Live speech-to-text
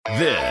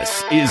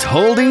This is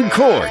Holding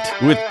Court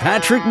with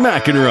Patrick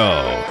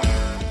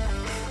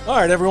McEnroe. All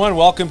right, everyone,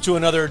 welcome to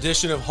another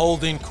edition of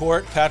Holding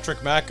Court. Patrick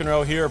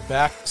McEnroe here,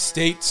 back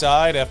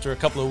stateside after a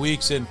couple of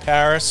weeks in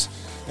Paris.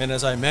 And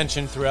as I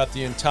mentioned, throughout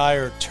the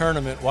entire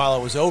tournament while I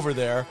was over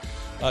there,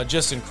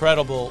 just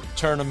incredible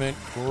tournament,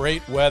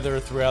 great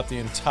weather throughout the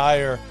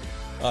entire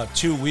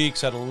 2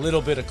 weeks. Had a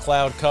little bit of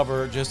cloud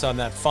cover just on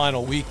that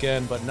final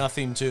weekend, but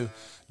nothing to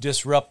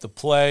disrupt the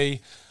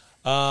play.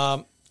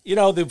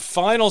 The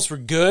finals were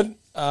good.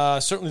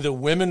 Certainly the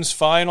women's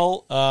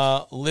final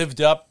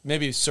lived up,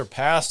 maybe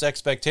surpassed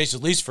expectations,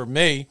 at least for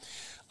me.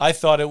 I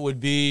thought it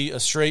would be a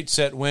straight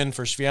set win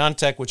for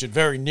Swiatek, which it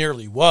very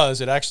nearly was.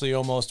 It actually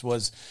almost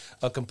was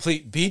a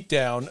complete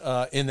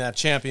beatdown in that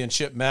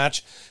championship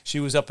match. She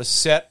was up a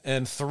set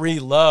and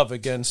 3-love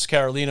against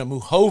Karolina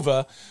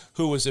Muchova,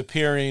 who was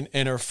appearing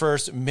in her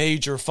first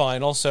major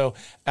final. So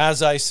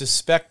as I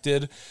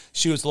suspected,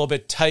 she was a little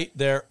bit tight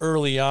there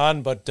early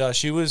on, but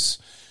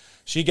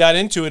she got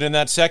into it in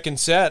that second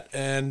set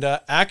and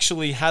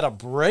actually had a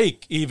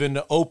break even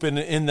open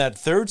in that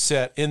third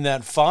set in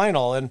that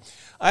final. And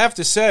I have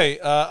to say,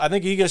 I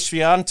think Iga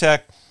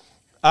Swiatek,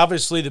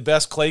 obviously the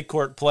best clay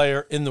court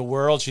player in the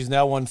world. She's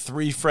now won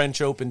 3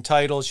 French Open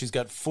titles. She's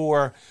got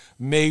 4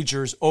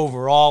 majors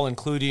overall,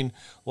 including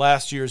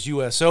last year's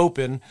U.S.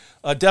 Open.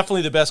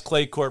 Definitely the best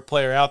clay court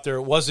player out there.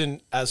 It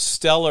wasn't as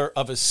stellar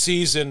of a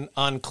season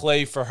on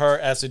clay for her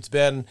as it's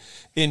been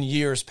in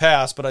years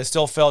past, but I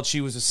still felt she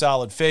was a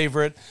solid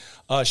favorite.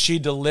 She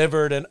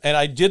delivered, and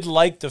I did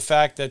like the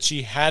fact that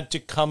she had to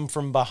come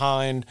from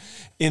behind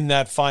in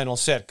that final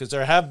set, because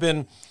there have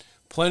been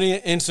plenty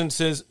of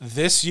instances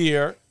this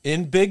year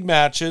in big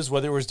matches,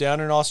 whether it was down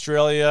in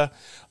Australia,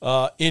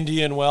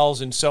 Indian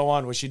Wells, and so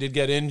on, where she did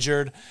get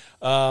injured,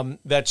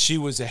 that she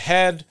was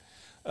ahead.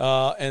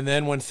 And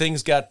then when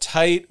things got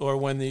tight, or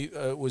when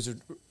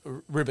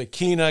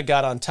Rybakina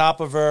got on top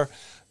of her,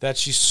 that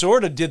she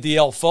sort of did the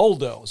El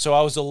Foldo. So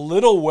I was a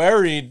little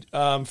worried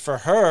for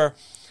her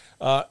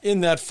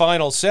in that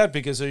final set,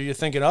 because you're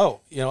thinking,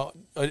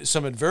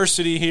 some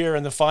adversity here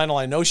in the final.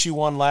 I know she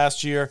won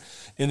last year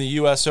in the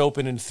U.S.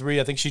 Open in 3.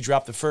 I think she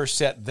dropped the first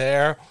set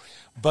there.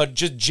 But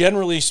just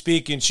generally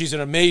speaking, she's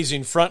an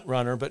amazing front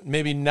runner, but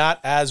maybe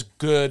not as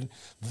good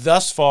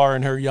thus far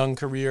in her young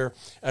career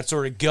at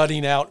sort of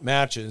gutting out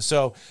matches.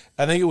 So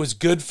I think it was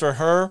good for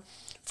her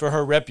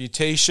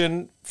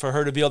reputation, for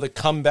her to be able to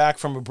come back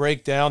from a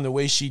breakdown the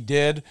way she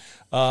did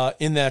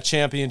in that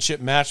championship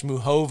match.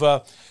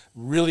 Muchova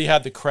really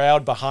had the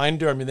crowd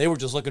behind her. I mean, they were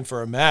just looking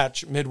for a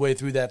match midway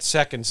through that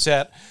second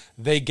set.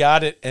 They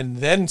got it and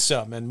then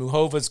some. And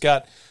Muchova's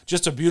got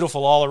just a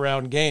beautiful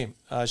all-around game.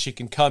 She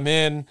can come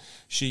in.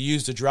 She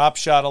used the drop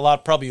shot a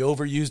lot, probably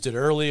overused it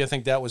early. I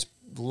think that was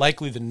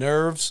likely the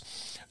nerves.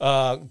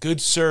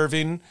 Good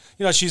serving.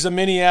 She's a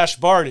mini Ash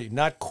Barty,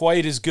 not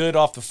quite as good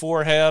off the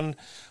forehand.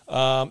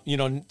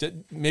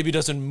 Maybe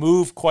doesn't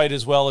move quite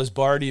as well as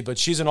Barty, but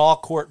she's an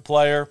all-court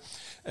player,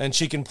 and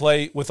she can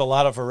play with a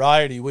lot of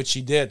variety, which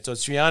she did. So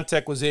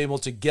Swiatek was able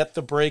to get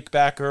the break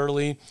back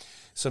early,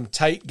 some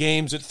tight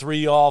games at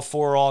 3-all,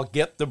 4-all,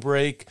 get the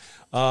break,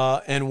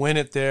 and win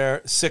it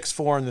there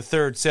 6-4 in the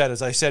third set,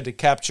 as I said, to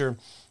capture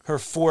her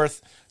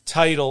 4th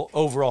title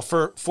overall,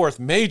 4th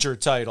major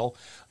title.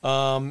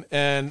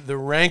 And the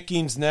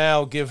rankings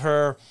now give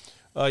her,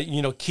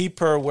 keep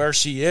her where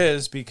she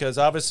is, because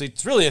obviously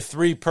it's really a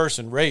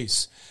 3-person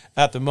race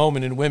at the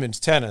moment in women's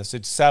tennis.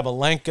 It's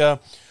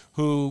Sabalenka,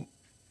 who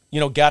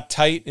got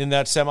tight in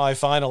that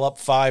semifinal, up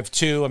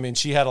 5-2. I mean,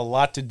 she had a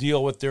lot to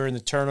deal with during the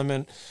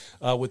tournament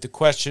with the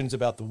questions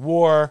about the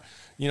war.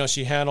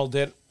 She handled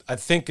it, I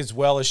think, as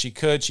well as she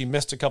could. She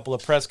missed a couple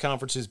of press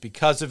conferences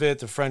because of it.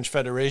 The French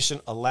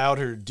Federation allowed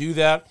her to do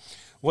that,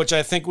 which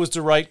I think was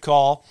the right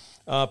call,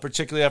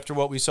 particularly after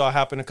what we saw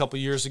happen a couple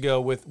of years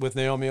ago with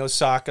Naomi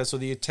Osaka. So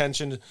the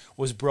attention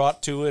was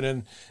brought to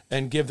it,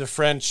 and give the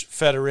French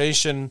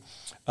Federation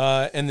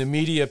and the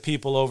media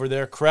people over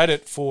there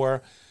credit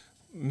for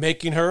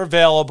making her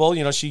available.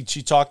 She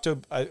talked to,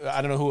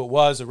 I don't know who it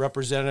was, a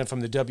representative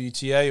from the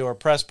WTA or a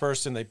press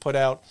person. They put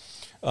out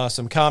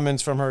some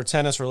comments from her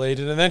tennis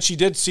related. And then she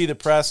did see the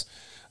press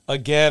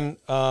again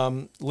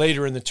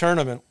later in the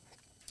tournament.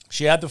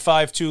 She had the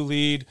 5-2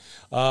 lead.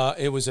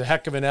 It was a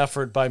heck of an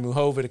effort by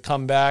Muchova to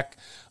come back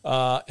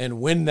and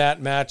win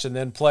that match, and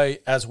then play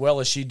as well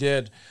as she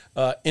did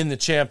in the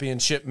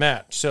championship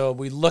match. So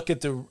we look at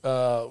the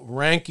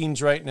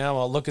rankings right now.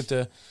 I'll look at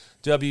the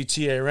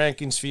WTA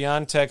rankings.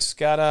 Swiatek's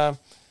got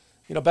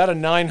about a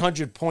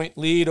 900-point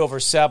lead over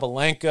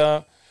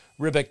Sabalenka.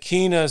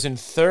 Rybakina's in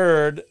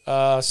third,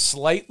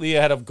 slightly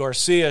ahead of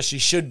Garcia. She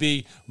should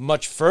be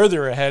much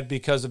further ahead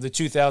because of the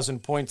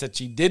 2,000 points that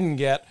she didn't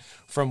get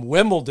from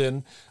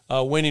Wimbledon,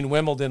 winning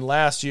Wimbledon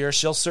last year.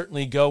 She'll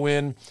certainly go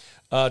in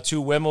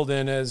to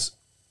Wimbledon as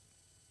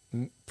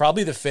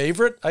probably the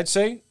favorite, I'd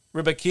say.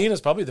 Rybakina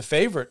is probably the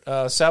favorite.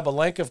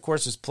 Sabalenka, of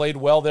course, has played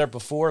well there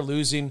before,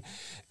 losing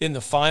in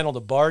the final to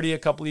Barty a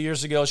couple of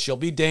years ago. She'll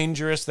be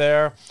dangerous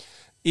there.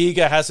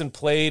 Iga hasn't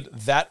played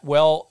that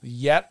well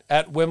yet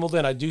at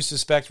Wimbledon. I do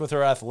suspect with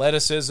her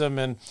athleticism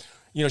and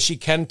she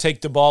can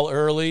take the ball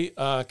early.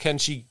 Can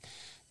she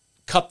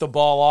cut the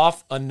ball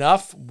off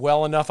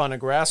well enough on a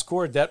grass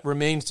court? That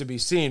remains to be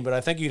seen. But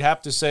I think you'd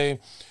have to say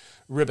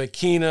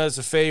Rybakina is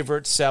a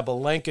favorite,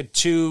 Sabalenka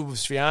too,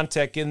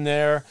 Swiatek in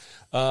there.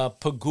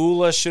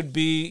 Pegula should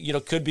be,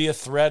 could be a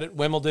threat at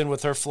Wimbledon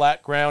with her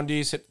flat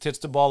groundies, hits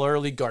the ball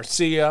early.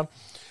 Garcia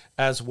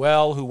as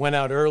well, who went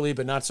out early,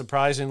 but not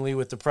surprisingly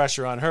with the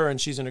pressure on her,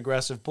 and she's an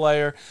aggressive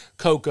player.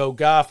 Coco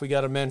Gauff, we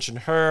got to mention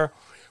her.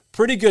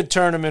 Pretty good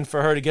tournament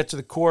for her to get to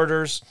the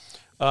quarters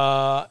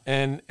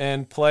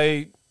and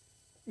play,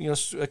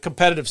 a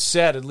competitive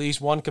set, at least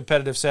one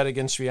competitive set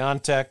against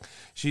Swiatek.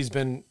 She's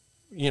been,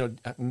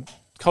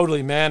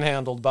 totally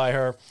manhandled by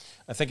her.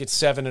 I think it's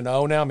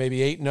 7-0 now, maybe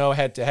 8-0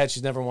 head-to-head.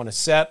 She's never won a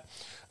set.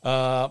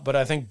 But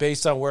I think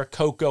based on where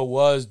Coco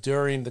was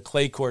during the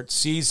clay court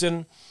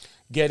season,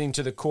 getting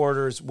to the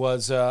quarters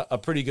was a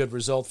pretty good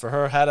result for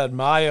her. Haddad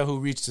Maia, who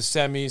reached the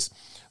semis,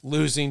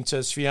 losing to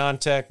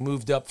Swiatek,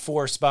 moved up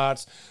 4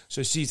 spots.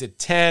 So she's at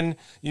 10.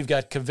 You've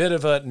got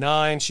Kvitova at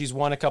 9. She's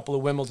won a couple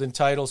of Wimbledon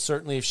titles.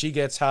 Certainly if she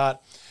gets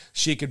hot,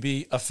 she could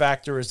be a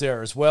factor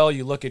as well.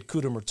 You look at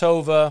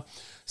Kudermetova,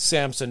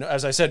 Samson.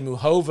 As I said,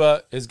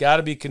 Muhova has got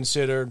to be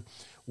considered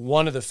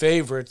one of the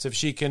favorites if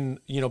she can,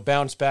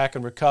 bounce back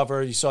and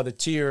recover. You saw the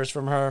tears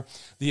from her,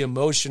 the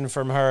emotion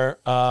from her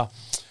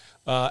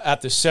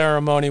at the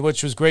ceremony,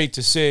 which was great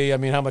to see. I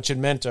mean, how much it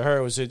meant to her.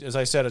 It was, as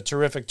I said, a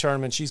terrific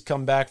tournament. She's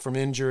come back from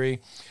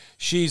injury.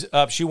 She's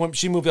up. She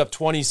moved up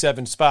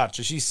 27 spots,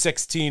 so she's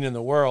 16 in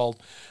the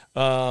world.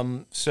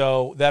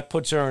 So that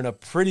puts her in a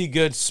pretty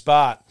good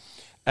spot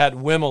at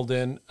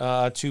Wimbledon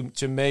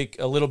to make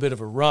a little bit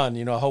of a run.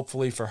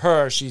 Hopefully for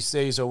her, she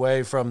stays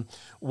away from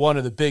one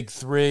of the big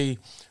 3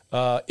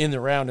 in the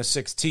round of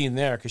 16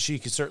 there, because she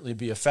could certainly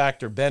be a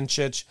factor.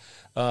 Bencic,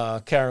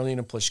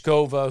 Karolina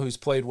Pliskova, who's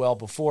played well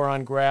before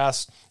on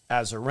grass.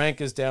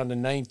 Azarenka's down to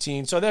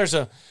 19. So there's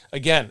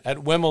again, at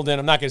Wimbledon,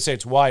 I'm not going to say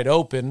it's wide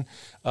open,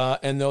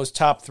 and those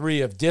top 3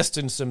 have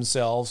distanced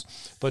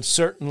themselves, but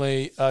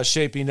certainly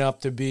shaping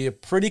up to be a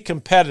pretty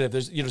competitive.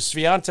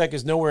 Swiatek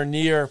is nowhere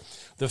near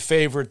the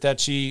favorite that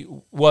she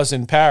was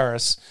in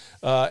Paris.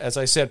 As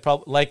I said,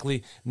 probably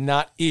likely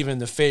not even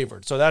the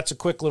favorite. So that's a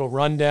quick little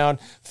rundown.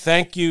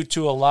 Thank you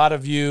to a lot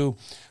of you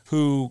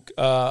who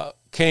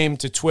came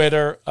to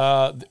Twitter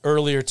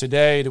earlier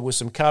today. There was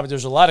some comments.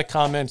 There's a lot of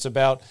comments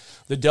about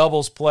the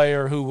doubles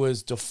player who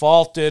was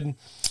defaulted.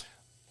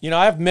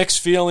 I have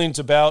mixed feelings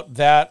about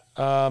that.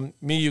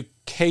 Miyu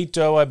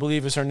Kato, I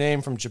believe is her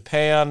name, from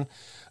Japan.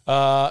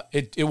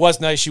 It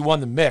was nice. She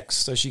won the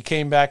mixed, so she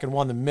came back and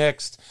won the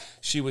mixed.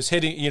 She was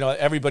hitting,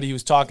 everybody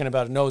who's talking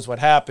about it knows what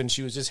happened.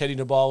 She was just hitting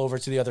the ball over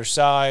to the other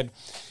side.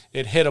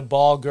 It hit a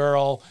ball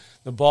girl.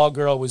 The ball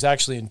girl was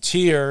actually in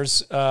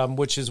tears,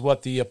 which is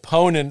what the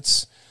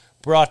opponents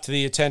brought to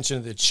the attention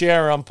of the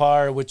chair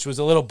umpire, which was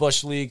a little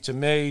bush league to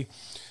me,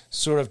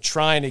 sort of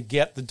trying to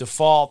get the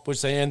default,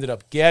 which they ended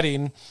up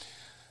getting.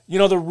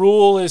 The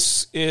rule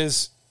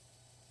is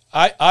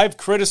I've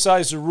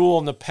criticized the rule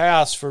in the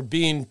past for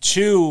being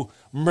too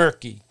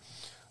murky,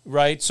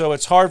 right? So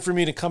it's hard for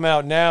me to come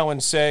out now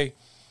and say,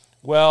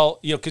 well,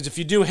 because if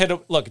you do hit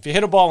if you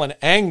hit a ball in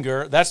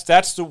anger, that's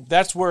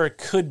where it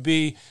could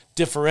be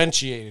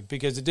differentiated,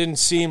 because it didn't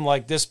seem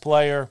like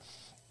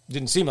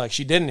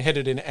she didn't hit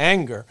it in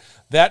anger.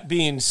 That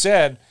being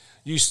said,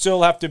 you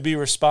still have to be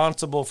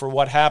responsible for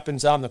what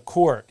happens on the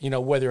court,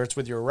 whether it's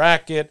with your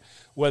racket,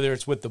 whether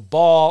it's with the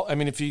ball. I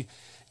mean, if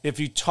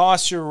you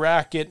toss your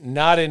racket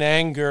not in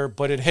anger,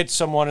 but it hits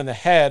someone in the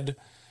head,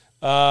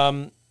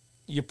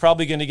 you're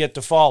probably going to get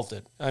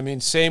defaulted. I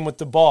mean, same with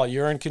the ball.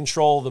 You're in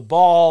control of the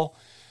ball.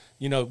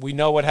 We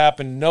know what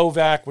happened to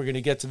Novak. We're going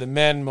to get to the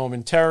men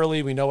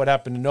momentarily. We know what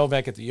happened to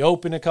Novak at the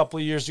Open a couple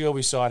of years ago.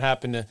 We saw it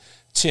happen to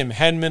Tim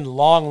Henman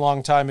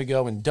long time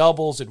ago in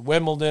doubles at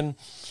Wimbledon.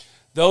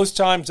 Those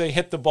times they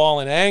hit the ball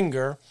in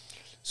anger,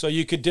 so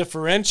you could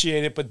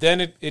differentiate it, but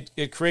then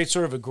it creates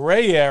sort of a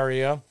gray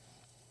area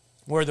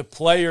where the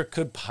player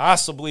could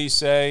possibly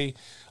say,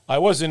 I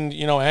wasn't,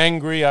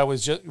 angry, I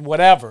was just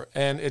whatever.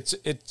 And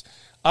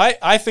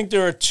I think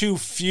there are too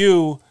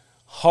few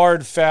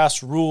hard,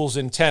 fast rules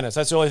in tennis.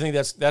 That's the only thing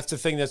that's the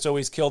thing that's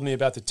always killed me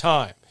about the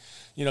time.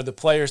 The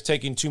players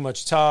taking too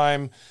much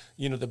time,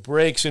 the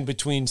breaks in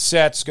between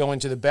sets, going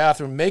to the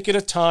bathroom. Make it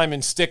a time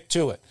and stick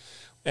to it.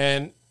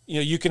 And,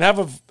 you can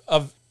have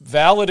a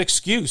valid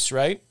excuse,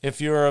 right?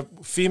 If you're a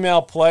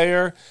female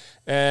player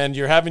and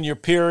you're having your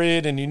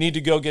period and you need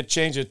to go get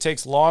changed, it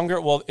takes longer.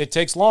 Well, it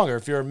takes longer.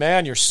 If you're a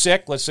man, you're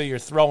sick, let's say you're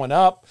throwing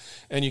up,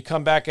 and you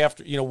come back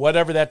after,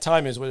 whatever that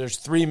time is, whether it's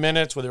 3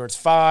 minutes, whether it's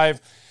 5,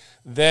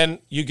 then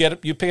you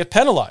get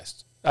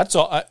penalized. That's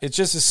all. It's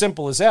just as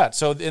simple as that.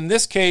 So in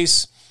this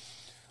case,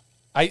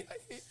 I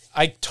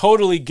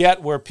totally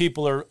get where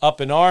people are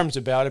up in arms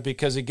about it,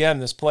 because, again,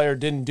 this player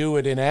didn't do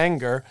it in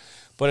anger.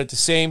 But at the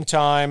same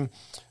time,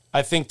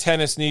 I think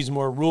tennis needs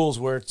more rules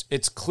where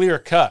it's clear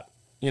cut.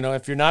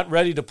 If you're not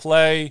ready to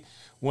play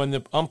when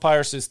the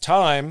umpire says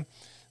time,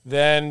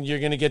 then you're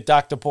going to get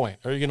docked a point,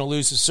 or you're going to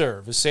lose a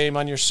serve. The same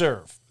on your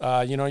serve.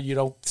 You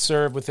don't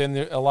serve within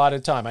a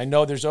allotted time. I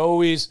know there's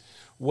always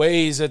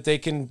ways that they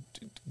can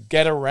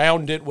get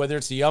around it, whether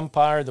it's the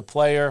umpire, the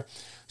player,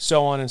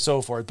 so on and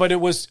so forth. But it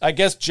was, I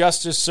guess,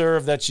 Justice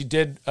serve that she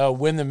did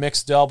win the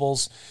mixed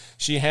doubles.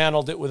 She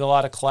handled it with a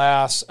lot of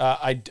class.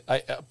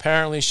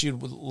 Apparently she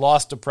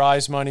lost the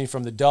prize money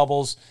from the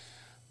doubles.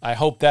 I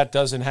hope that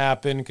doesn't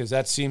happen because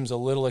that seems a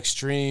little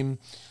extreme.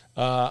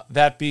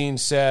 That being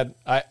said,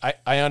 I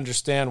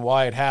understand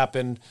why it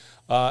happened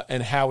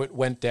and how it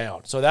went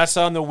down. So that's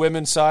on the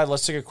women's side.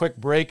 Let's take a quick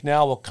break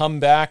now. We'll come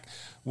back.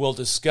 We'll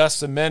discuss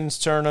the men's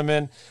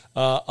tournament.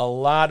 A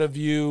lot of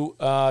you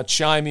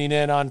chiming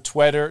in on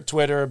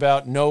Twitter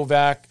about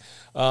Novak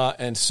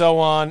and so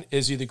on.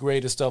 Is he the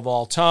greatest of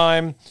all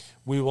time?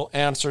 We will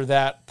answer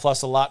that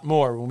plus a lot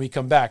more when we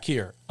come back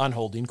here on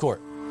Holding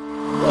Court.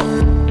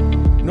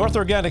 North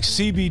Organic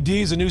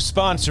CBD is a new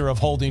sponsor of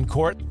Holding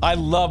Court. I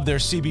love their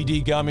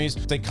CBD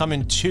gummies. They come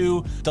in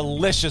 2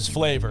 delicious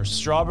flavors,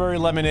 strawberry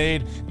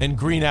lemonade and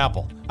green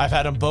apple. I've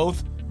had them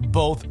both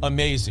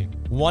amazing.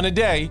 1 a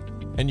day,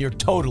 and you're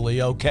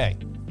totally okay.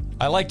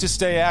 I like to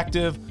stay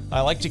active. I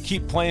like to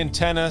keep playing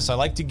tennis. I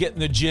like to get in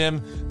the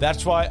gym.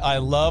 That's why I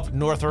love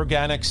North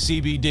Organic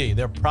CBD.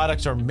 Their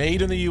products are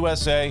made in the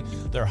USA.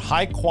 They're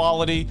high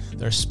quality.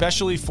 They're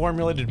specially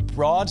formulated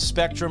broad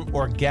spectrum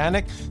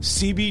organic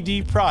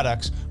CBD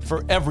products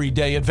for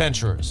everyday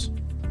adventurers.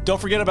 Don't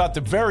forget about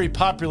the very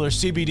popular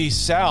CBD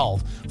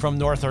salve from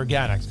North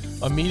Organics.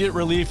 Immediate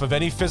relief of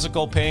any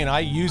physical pain. I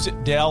use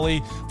it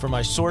daily for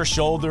my sore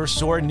shoulders,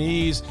 sore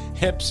knees,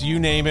 hips, you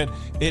name it.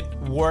 It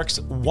works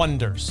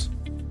wonders.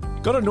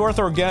 Go to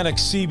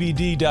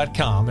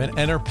northorganiccbd.com and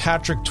enter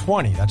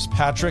Patrick20. That's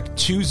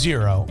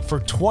Patrick20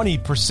 for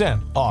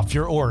 20% off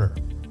your order.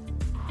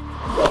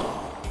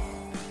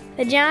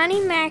 The Johnny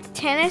Mac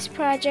Tennis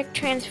Project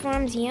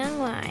transforms young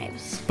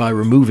lives by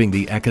removing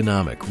the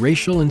economic,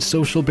 racial, and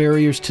social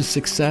barriers to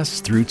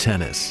success through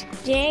tennis.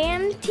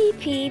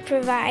 JMTP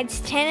provides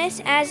tennis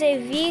as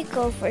a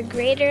vehicle for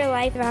greater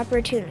life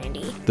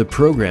opportunity. The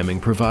programming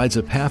provides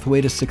a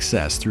pathway to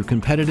success through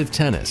competitive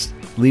tennis,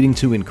 leading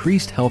to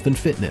increased health and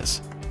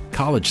fitness,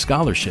 college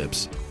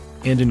scholarships,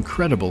 and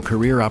incredible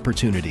career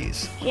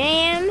opportunities.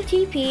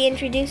 JMTP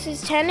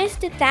introduces tennis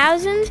to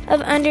thousands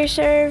of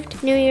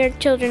underserved New York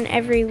children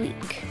every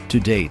week. To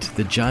date,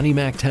 the Johnny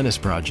Mac Tennis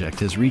Project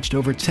has reached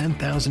over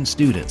 10,000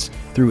 students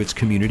through its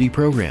community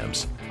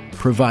programs,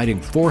 providing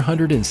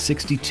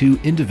 462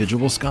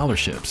 individual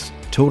scholarships,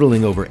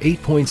 totaling over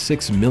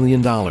 $8.6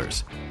 million,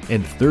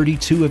 and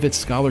 32 of its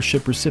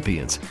scholarship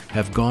recipients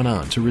have gone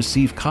on to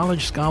receive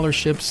college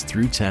scholarships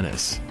through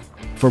tennis.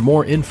 For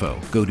more info,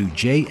 go to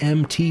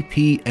jmtpny.org.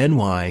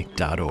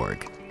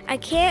 I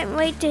can't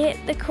wait to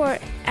hit the court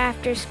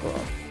after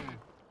school.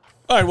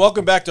 All right,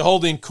 welcome back to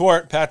Holding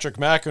Court. Patrick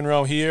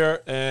McEnroe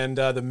here, and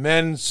the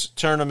men's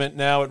tournament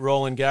now at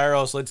Roland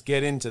Garros. Let's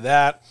get into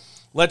that.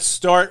 Let's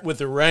start with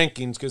the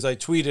rankings because I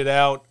tweeted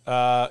out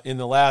in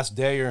the last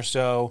day or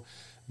so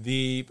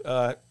the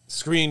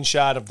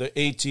screenshot of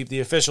the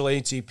official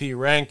ATP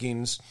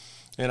rankings.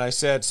 And I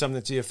said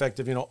something to the effect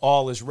of,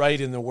 all is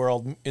right in the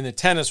world, in the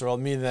tennis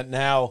world, meaning that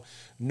now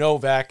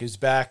Novak is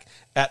back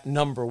at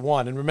number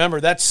 1. And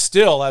remember, that's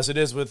still, as it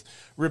is with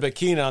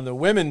Rybakina on the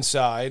women's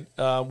side,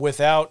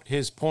 without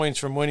his points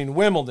from winning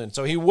Wimbledon.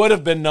 So he would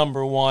have been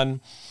number 1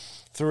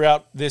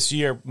 throughout this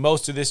year,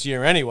 most of this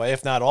year anyway,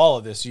 if not all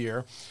of this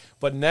year.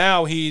 But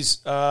now he's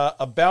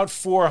about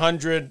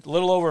 400, a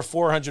little over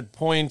 400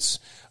 points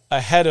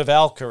ahead of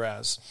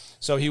Alcaraz.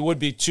 So he would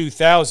be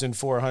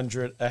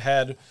 2,400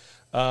 ahead.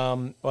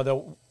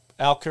 Although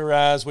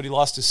Alcaraz, when he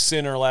lost to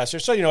Sinner last year,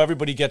 so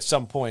everybody gets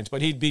some points,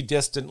 but he'd be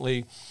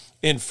distantly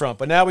in front.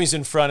 But now he's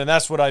in front, and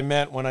that's what I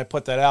meant when I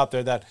put that out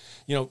there. That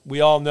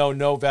we all know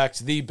Novak's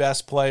the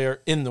best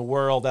player in the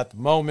world at the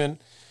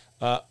moment,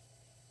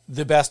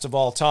 the best of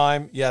all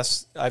time.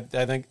 Yes, I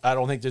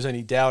don't think there's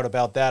any doubt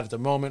about that at the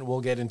moment.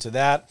 We'll get into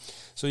that.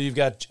 So you've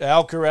got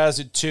Alcaraz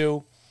at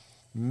 2,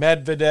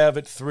 Medvedev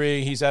at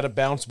 3. He's had a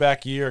bounce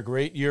back year, a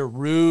great year.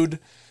 Ruud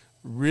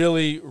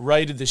really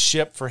righted the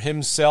ship for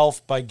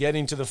himself by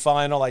getting to the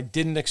final. I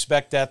didn't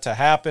expect that to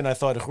happen. I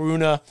thought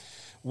Rune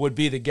would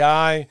be the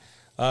guy.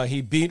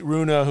 He beat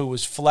Rune, who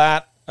was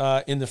flat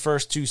in the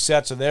first 2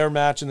 sets of their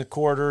match in the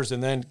quarters,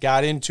 and then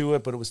got into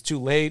it, but it was too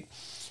late.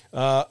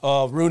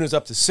 Rune is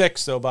up to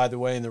 6, though, by the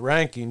way, in the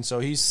ranking, so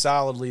he's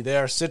solidly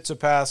there.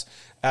 Tsitsipas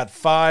at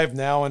 5,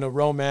 now in a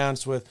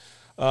romance with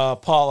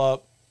Paula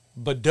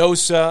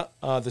Badosa,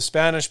 the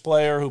Spanish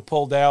player who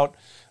pulled out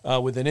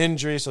with an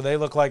injury, so they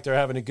look like they're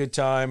having a good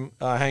time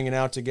hanging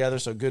out together,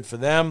 so good for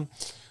them.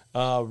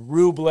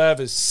 Rublev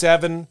is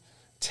 7,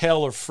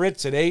 Taylor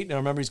Fritz at 8. Now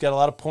remember, he's got a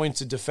lot of points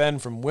to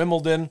defend from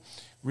Wimbledon,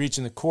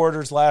 reaching the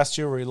quarters last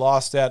year where he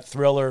lost that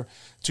thriller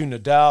to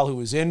Nadal, who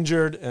was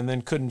injured and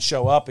then couldn't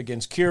show up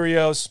against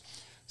Kyrgios.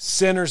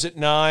 Sinner's at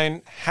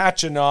 9,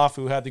 Khachanov,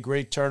 who had the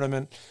great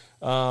tournament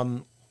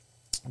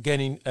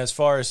getting as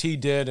far as he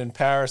did in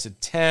Paris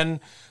at 10.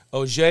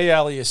 Auger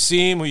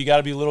Aliassime, who you got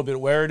to be a little bit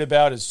worried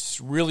about, has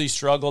really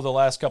struggled the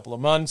last couple of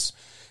months.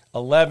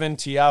 11,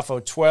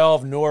 Tiafoe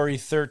 12, Norrie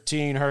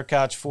 13,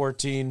 Hurkacz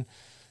 14,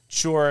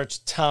 Coric,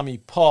 Tommy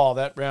Paul.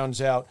 That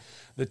rounds out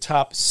the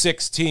top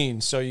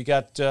 16. So you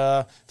got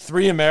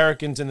 3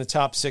 Americans in the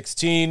top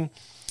 16.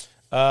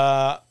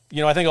 I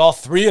think all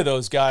 3 of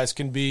those guys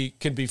can be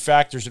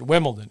factors at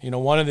Wimbledon.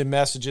 One of the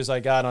messages I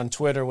got on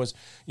Twitter was,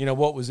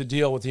 what was the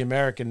deal with the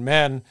American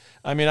men?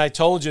 I mean, I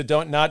told you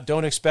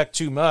don't expect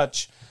too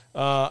much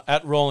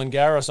at Roland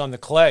Garros on the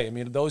clay. I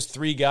mean, those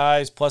 3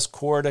 guys plus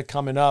Korda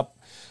coming up,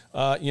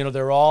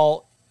 they're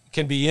all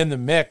can be in the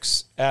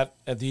mix at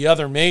the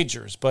other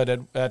majors, but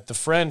at the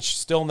French,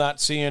 still not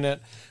seeing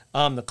it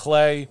on the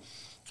clay.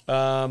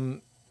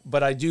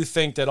 But I do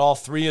think that all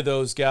 3 of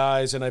those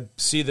guys, and I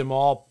see them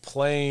all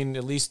playing,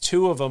 at least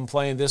 2 of them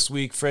playing this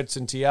week, Fritz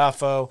and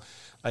Tiafoe.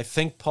 I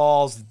think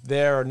Paul's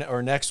there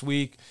or next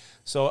week.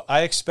 So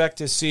I expect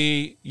to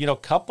see, a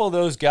couple of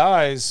those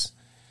guys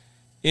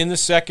in the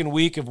second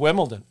week of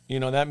Wimbledon.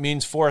 That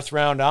means 4th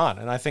round on.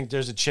 And I think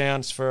there's a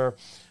chance for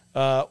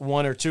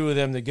 1 or 2 of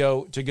them to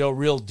go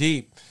real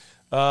deep.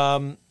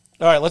 All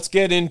right, let's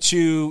get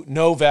into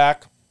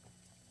Novak.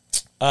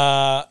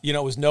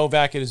 It was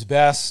Novak at his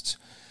best,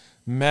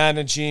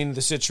 managing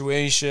the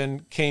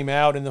situation, came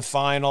out in the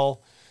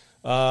final,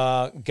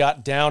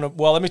 got down.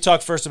 Well, let me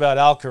talk first about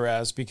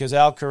Alcaraz, because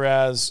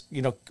Alcaraz,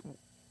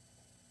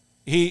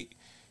 he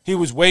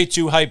was way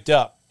too hyped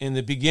up in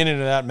the beginning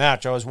of that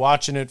match. I was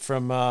watching it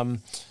from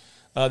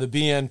the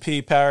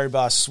BNP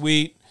Paribas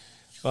suite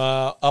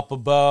up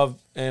above,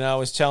 and I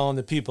was telling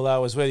the people I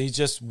was with, he's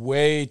just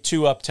way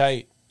too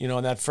uptight.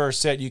 In that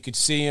first set, you could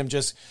see him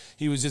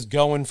he was just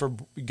going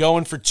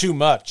for too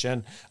much.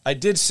 And I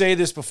did say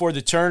this before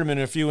the tournament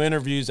in a few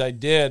interviews I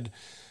did.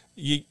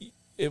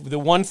 The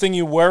one thing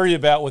you worry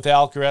about with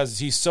Alcaraz is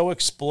he's so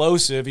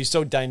explosive, he's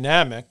so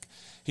dynamic,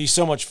 he's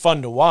so much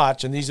fun to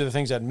watch, and these are the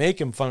things that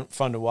make him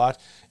fun to watch,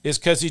 is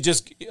because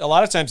a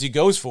lot of times he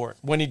goes for it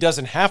when he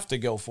doesn't have to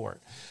go for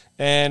it.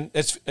 And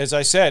it's, as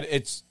I said,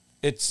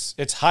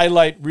 it's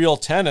highlight real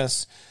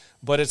tennis,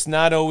 but it's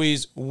not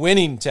always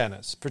winning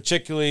tennis,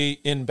 particularly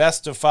in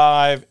best of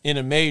 5 in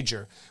a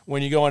major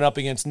when you're going up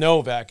against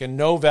Novak. And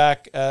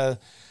Novak,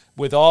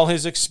 with all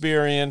his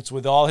experience,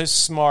 with all his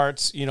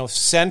smarts,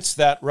 sensed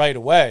that right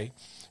away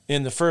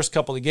in the first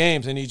couple of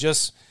games, and he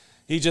just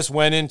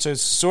went into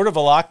sort of a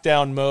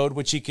lockdown mode,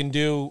 which he can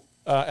do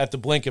at the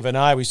blink of an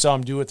eye. We saw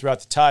him do it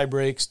throughout the tie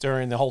breaks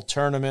during the whole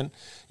tournament,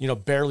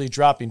 barely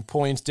dropping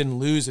points, didn't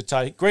lose a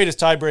tie. Greatest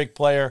tie-break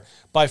player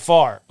by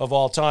far of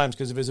all times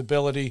because of his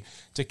ability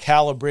to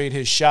calibrate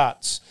his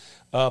shots,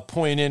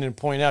 point in and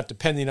point out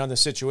depending on the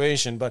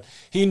situation. But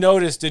he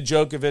noticed at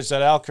Djokovic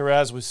that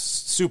Alcaraz was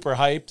super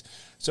hyped,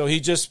 so he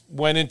just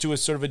went into a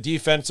sort of a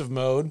defensive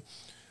mode,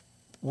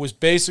 was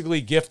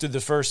basically gifted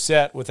the first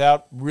set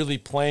without really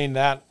playing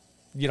that,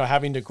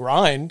 having to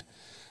grind.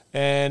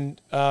 And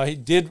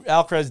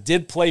Alcaraz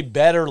did play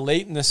better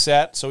late in the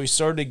set, so he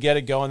started to get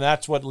it going.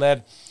 That's what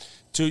led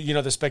to,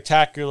 the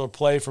spectacular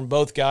play from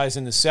both guys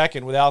in the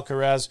second with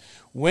Alcaraz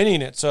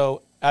winning it.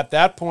 So at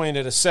that point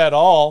at a set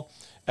all,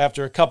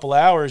 after a couple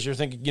hours, you're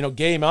thinking,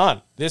 game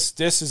on. This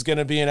is going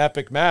to be an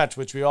epic match,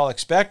 which we all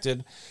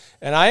expected.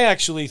 And I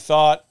actually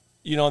thought,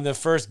 in the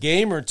first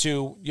game or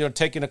two,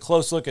 taking a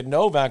close look at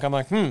Novak, I'm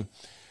like,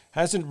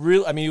 hasn't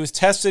really, he was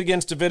tested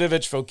against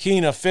Davidovich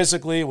Fokina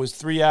physically. It was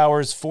 3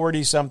 hours,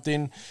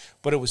 40-something,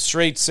 but it was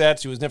straight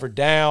sets. He was never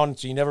down,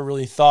 so you never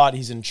really thought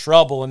he's in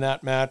trouble in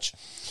that match,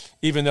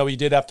 even though he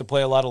did have to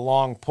play a lot of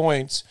long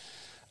points.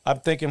 I'm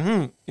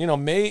thinking,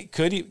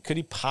 could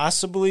he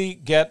possibly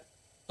get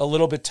a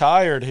little bit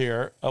tired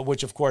here,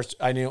 which, of course,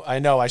 I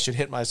know I should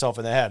hit myself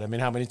in the head.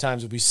 How many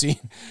times have we seen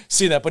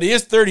that? But he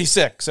is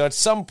 36, so at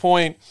some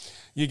point,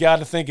 you got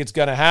to think it's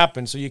going to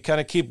happen. So you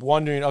kind of keep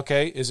wondering,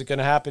 okay, is it going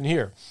to happen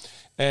here?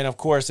 And, of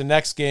course, the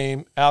next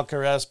game,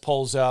 Alcaraz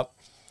pulls up,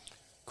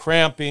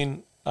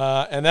 cramping,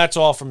 and that's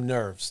all from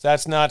nerves.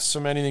 That's not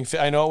from anything.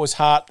 I know it was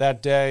hot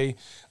that day.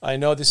 I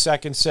know the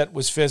second set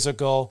was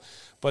physical,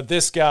 but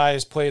this guy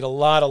has played a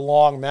lot of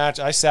long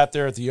matches. I sat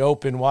there at the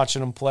Open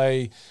watching him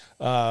play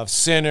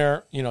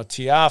Sinner,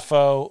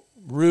 Tiafoe,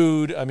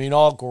 Ruud,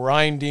 all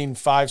grinding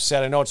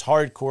 5-set. I know it's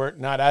hard court,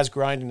 not as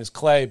grinding as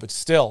clay, but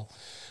still.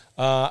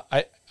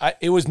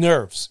 It was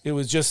nerves. It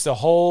was just the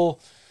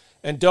whole,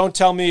 and don't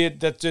tell me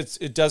that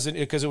it doesn't,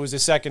 because it was the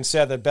second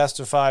set, that best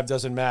of 5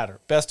 doesn't matter.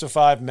 Best of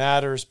 5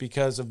 matters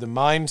because of the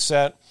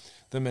mindset,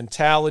 the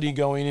mentality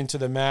going into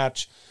the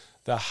match,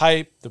 the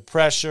hype, the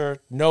pressure.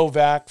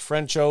 Novak,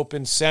 French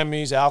Open,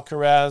 semis,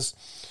 Alcaraz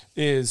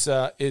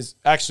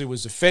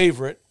was the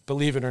favorite,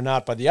 believe it or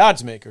not, by the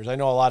odds makers. I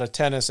know a lot of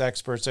tennis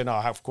experts say, no,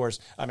 of course.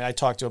 I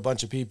talked to a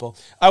bunch of people.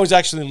 I was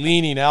actually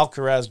leaning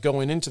Alcaraz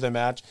going into the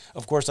match.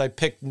 Of course, I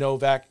picked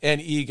Novak and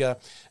Iga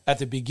at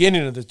the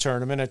beginning of the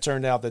tournament. It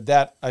turned out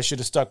that I should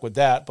have stuck with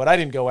that, but I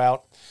didn't go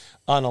out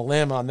on a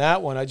limb on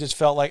that one. I just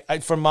felt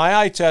like, from my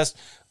eye test,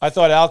 I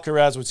thought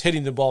Alcaraz was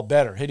hitting the ball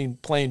better,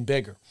 playing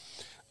bigger.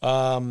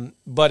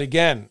 But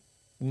again,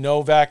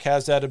 Novak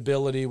has that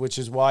ability, which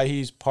is why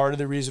he's part of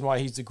the reason why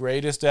he's the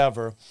greatest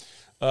ever,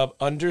 of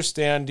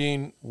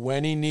understanding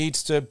when he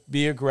needs to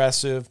be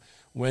aggressive,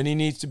 when he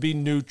needs to be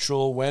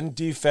neutral, when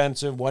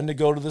defensive, when to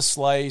go to the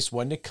slice,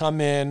 when to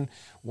come in,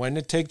 when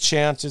to take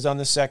chances on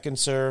the second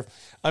serve.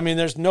 I mean,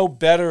 there's no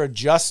better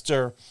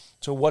adjuster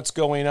to what's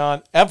going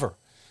on ever.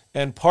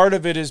 And part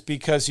of it is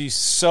because he's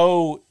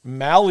so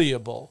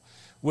malleable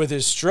with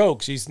his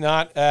strokes. He's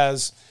not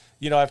as,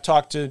 I've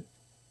talked to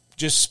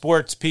just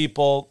sports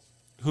people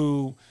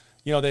who,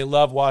 they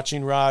love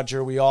watching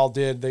Roger. We all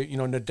did.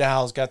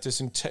 Nadal's got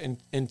this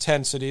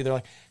intensity. They're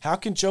like, how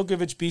can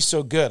Djokovic be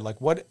so good? Like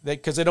what?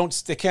 Because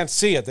they can't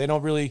see it. They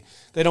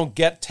don't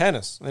get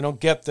tennis. They don't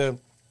get the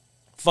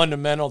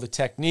fundamental, the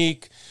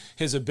technique,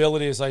 his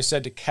ability, as I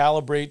said, to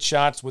calibrate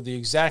shots with the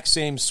exact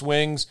same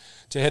swings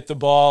to hit the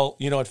ball,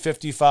 at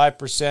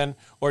 55%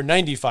 or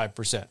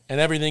 95% and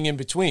everything in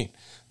between.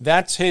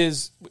 That's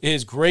his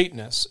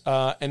greatness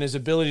and his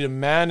ability to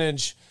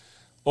manage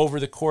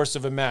over the course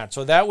of a match.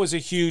 So that was a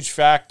huge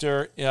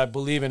factor, I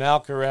believe, in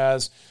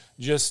Alcaraz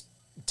just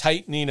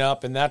tightening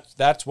up, and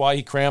that's why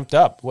he cramped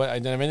up. It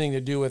didn't have anything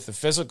to do with the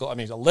physical. I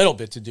mean, a little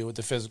bit to do with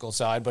the physical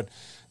side, but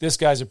this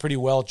guy's a pretty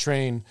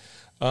well-trained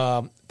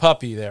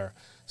puppy there.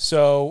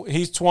 So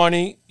he's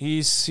 20.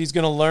 He's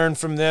going to learn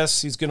from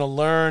this. He's going to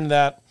learn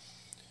that,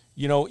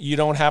 you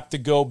don't have to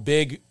go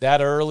big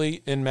that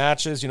early in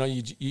matches.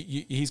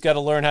 He's got to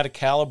learn how to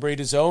calibrate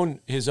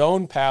his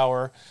own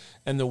power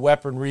and the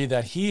weaponry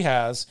that he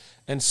has,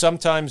 and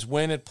sometimes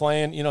win at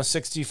playing,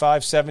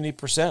 65,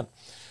 70%.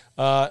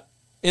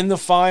 In the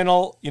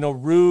final,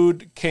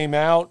 Ruud came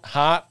out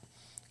hot,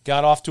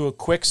 got off to a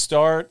quick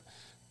start,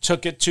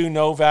 took it to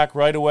Novak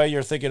right away.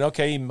 You're thinking,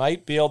 okay, he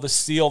might be able to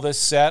steal this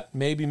set,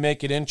 maybe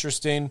make it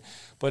interesting.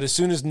 But as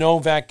soon as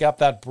Novak got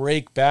that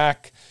break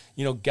back,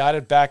 got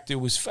it back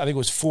to, I think it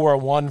was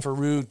 4-1 for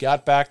Ruud,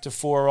 got back to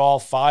 4-all,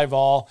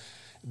 5-all.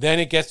 Then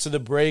it gets to the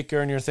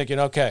breaker, and you're thinking,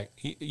 okay,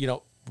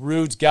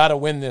 Ruud's got to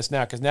win this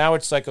now, because now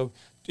it's like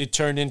it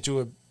turned into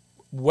a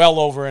well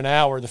over an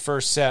hour, the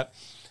first set.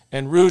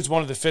 And Ruud's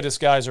one of the fittest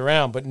guys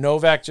around, but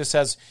Novak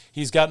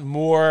he's got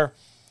more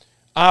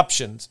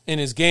options in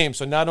his game.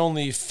 So not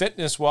only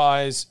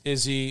fitness-wise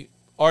is he's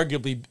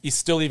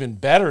still even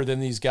better than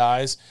these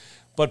guys,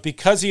 but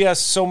because he has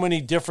so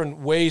many different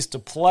ways to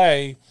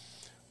play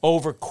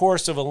over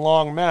course of a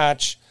long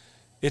match,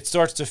 it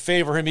starts to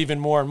favor him even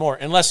more and more,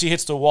 unless he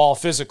hits the wall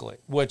physically,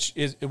 which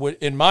is,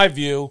 in my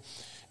view,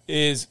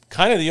 is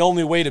kind of the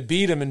only way to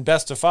beat him in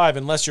best of five.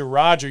 Unless you're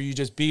Roger, you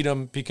just beat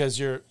him because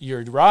you're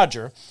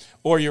Roger,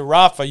 or you're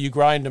Rafa, you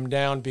grind him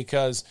down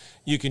because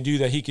you can do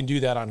that. He can do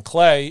that on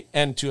clay,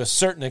 and to a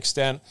certain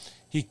extent,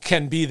 he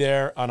can be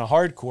there on a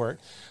hard court.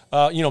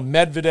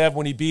 Medvedev,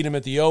 when he beat him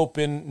at the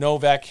Open,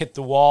 Novak hit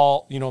the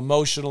wall,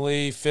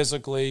 emotionally,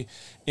 physically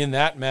in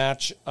that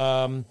match.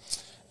 And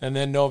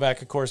then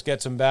Novak, of course,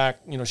 gets him back,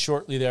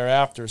 shortly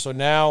thereafter. So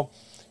now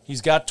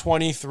he's got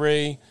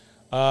 23.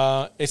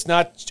 It's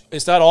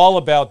not all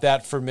about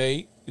that for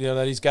me,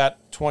 that he's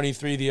got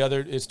 23. The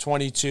other is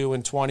 22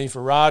 and 20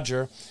 for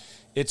Roger.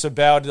 It's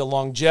about the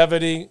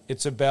longevity.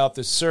 It's about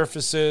the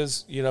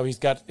surfaces. He's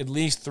got at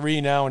least 3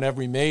 now in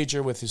every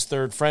major with his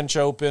 3rd French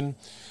Open.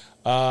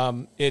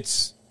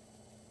 It's,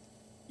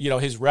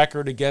 his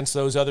record against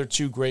those other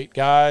 2 great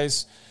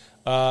guys.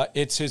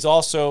 It's his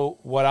also,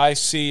 what I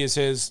see is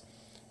his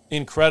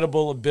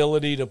incredible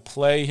ability to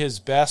play his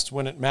best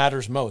when it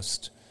matters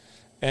most.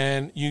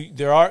 And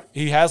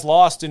he has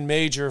lost in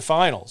major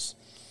finals.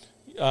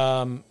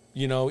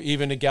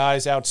 Even the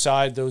guys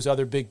outside those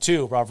other big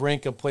 2.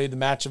 Wawrinka played the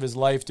match of his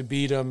life to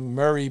beat him.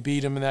 Murray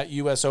beat him in that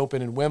U.S.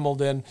 Open in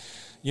Wimbledon.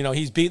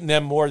 He's beaten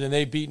them more than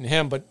they've beaten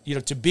him. But,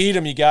 to beat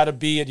him, you got to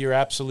be at your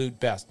absolute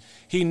best.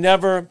 He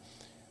never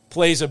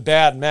plays a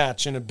bad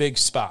match in a big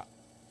spot.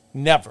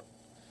 Never.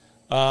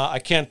 I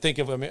can't think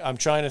of him. I'm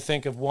trying to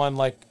think of one,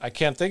 I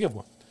can't think of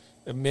one.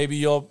 Maybe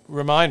you'll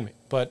remind me.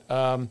 But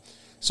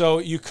so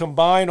you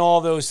combine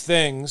all those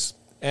things,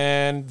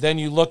 and then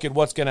you look at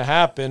what's going to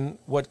happen.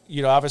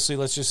 Obviously,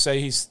 let's just say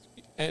it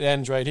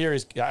ends right here.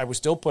 I would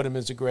still put him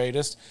as the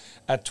greatest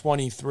at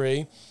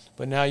 23.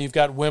 But now you've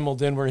got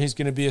Wimbledon, where he's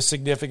going to be a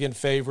significant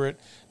favorite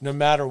no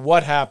matter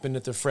what happened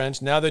at the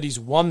French. Now that he's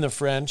won the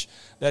French,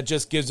 that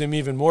just gives him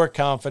even more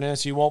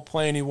confidence. He won't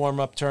play any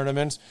warm-up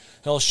tournaments.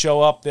 He'll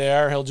show up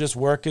there. He'll just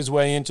work his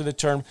way into the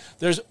tournament.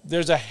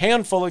 There's a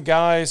handful of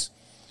guys.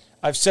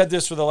 I've said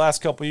this for the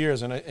last couple of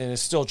years, and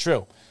it's still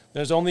true.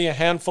 There's only a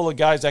handful of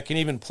guys that can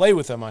even play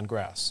with him on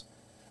grass.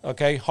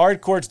 Okay,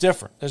 hard court's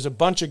different. There's a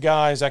bunch of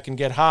guys that can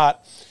get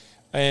hot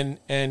and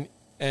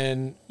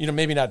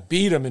maybe not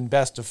beat him in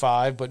best of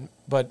 5,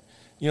 but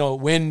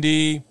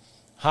windy,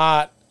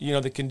 hot.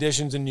 The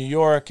conditions in New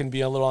York can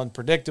be a little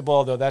unpredictable,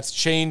 although that's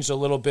changed a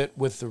little bit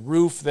with the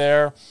roof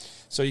there.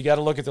 So you got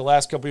to look at the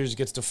last couple of years. He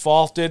gets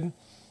defaulted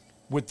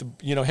with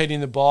the hitting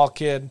the ball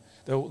kid,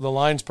 the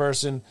lines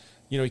person.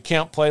 He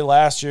can't play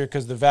last year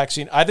because of the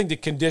vaccine. I think the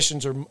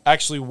conditions are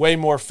actually way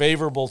more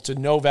favorable to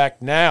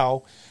Novak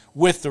now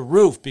with the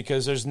roof,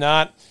 because there's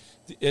not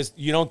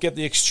you don't get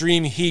the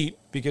extreme heat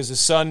because the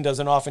sun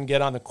doesn't often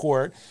get on the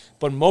court.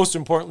 But most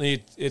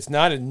importantly, it's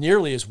not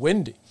nearly as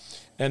windy.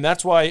 And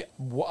that's why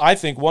I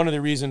think one of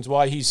the reasons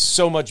why he's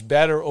so much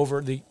better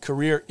over the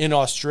career in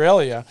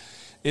Australia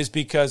is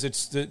because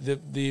it's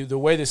the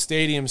way the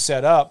stadium's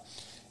set up.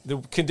 The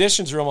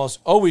conditions are almost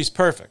always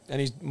perfect, and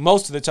he's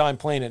most of the time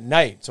playing at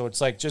night. So it's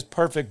like just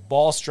perfect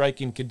ball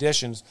striking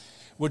conditions,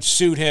 which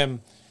suit him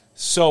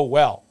so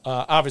well.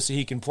 Obviously,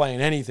 he can play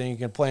in anything. He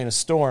can play in a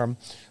storm,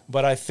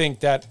 but I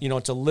think that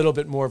it's a little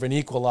bit more of an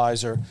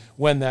equalizer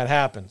when that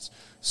happens.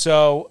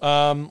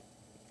 So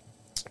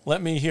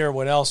let me hear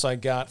what else I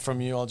got from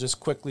you. I'll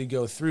just quickly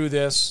go through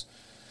this.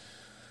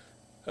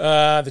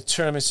 The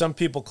tournament. Some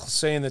people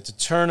saying that the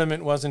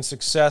tournament wasn't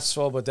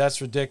successful, but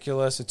that's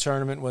ridiculous. The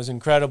tournament was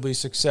incredibly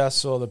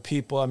successful. The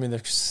people,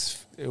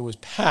 it was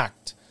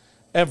packed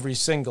every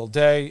single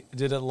day.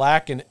 Did it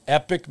lack an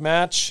epic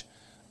match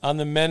on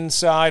the men's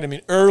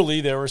side?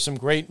 Early there were some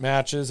great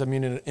matches.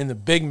 In the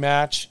big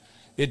match,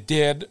 it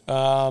did.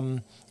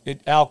 Alcaraz,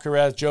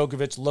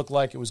 Djokovic looked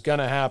like it was going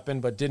to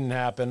happen, but didn't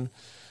happen.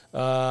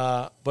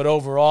 But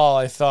overall,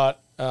 I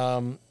thought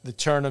the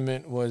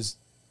tournament was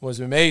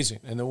amazing,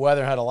 and the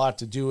weather had a lot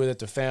to do with it.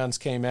 The fans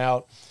came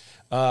out.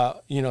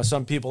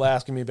 Some people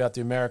asking me about the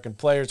American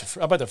players,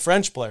 about the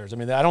French players. I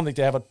don't think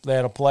they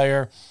had a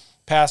player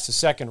past the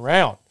second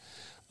round.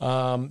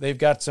 They've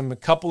got a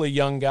couple of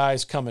young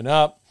guys coming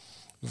up.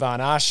 Van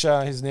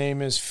Asche, his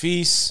name is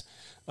Fils,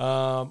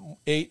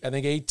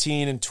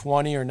 18 and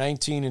 20 or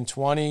 19 and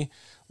 20.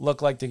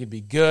 Look like they could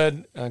be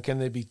good. Can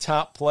they be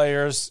top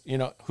players?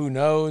 Who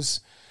knows?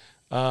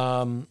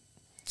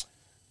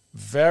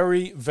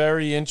 Very,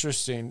 very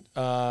interesting.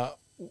 A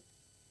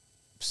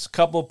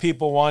couple of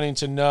people wanting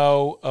to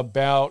know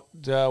about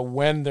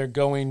when they're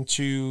going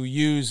to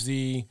use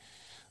the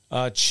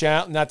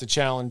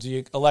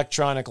the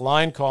electronic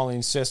line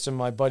calling system.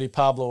 My buddy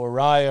Pablo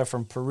Araya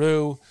from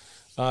Peru.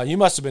 You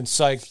must have been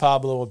psyched,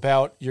 Pablo,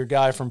 about your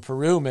guy from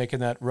Peru making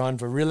that run.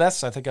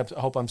 Variles,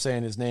 I hope I'm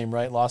saying his name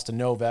right. Lost to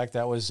Novak.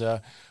 That was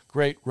a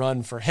great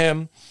run for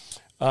him.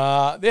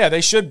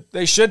 They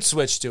should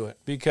switch to it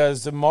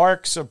because the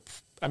marks are.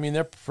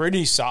 They're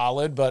pretty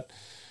solid, but,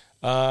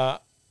 over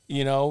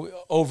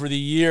the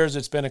years,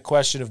 it's been a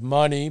question of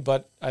money,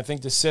 but I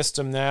think the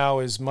system now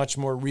is much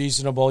more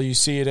reasonable. You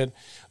see it at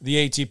the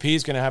ATP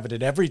is going to have it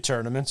at every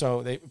tournament.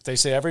 So if they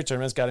say every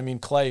tournament, it's got to mean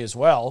clay as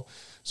well.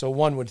 So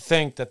one would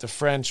think that the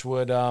French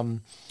would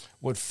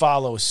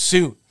follow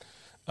suit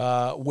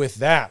with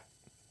that.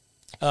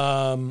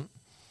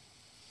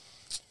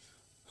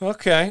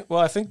 Okay,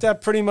 well, I think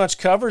that pretty much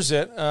covers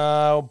it.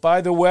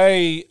 By the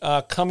way,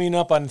 coming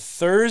up on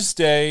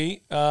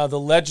Thursday, the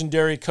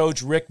legendary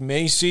coach Rick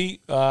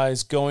Macci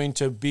is going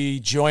to be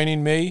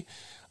joining me.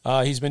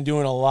 He's been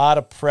doing a lot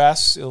of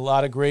press, a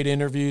lot of great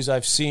interviews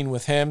I've seen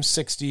with him,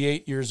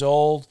 68 years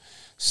old,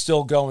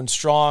 still going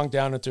strong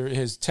down at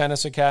his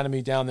tennis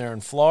academy down there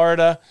in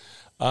Florida.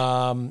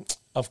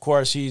 Of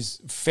course, he's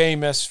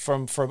famous for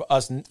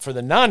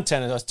the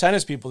non-tennis, us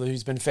tennis people.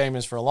 He's been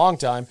famous for a long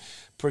time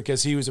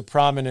because he was a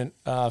prominent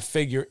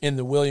figure in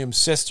the Williams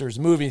sisters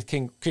movie,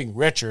 King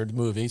Richard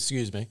movie.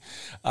 Excuse me.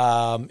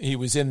 He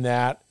was in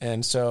that,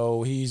 and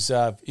so he's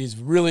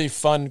really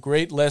fun,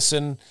 great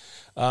listen.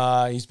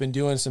 He's been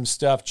doing some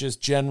stuff, just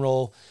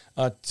general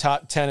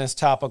tennis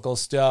topical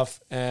stuff,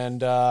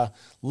 and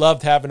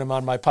loved having him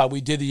on my pod. We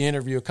did the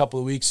interview a couple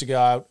of weeks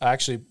ago. I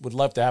actually would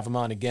love to have him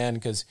on again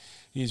because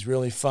he's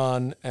really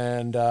fun,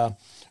 and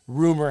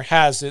rumor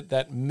has it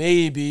that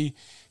maybe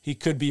he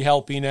could be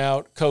helping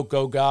out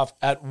Coco Gauff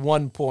at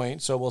one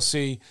point, so we'll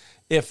see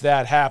if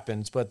that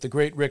happens. But the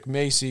great Rick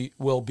Macci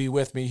will be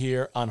with me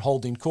here on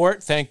Holding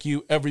Court. Thank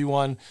you,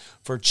 everyone,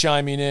 for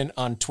chiming in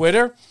on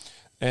Twitter.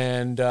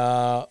 And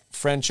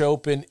French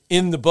Open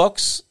in the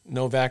books.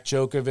 Novak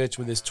Djokovic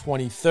with his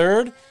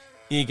 23rd.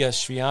 Iga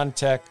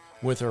Swiatek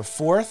with her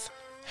 4th.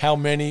 How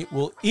many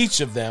will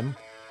each of them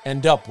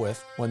end up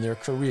with when their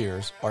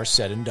careers are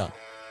said and done?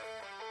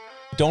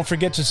 Don't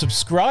forget to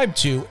subscribe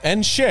to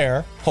and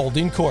share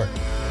Holding Court.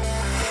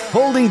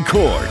 Holding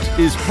Court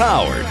is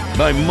powered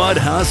by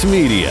Mudhouse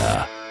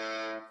Media.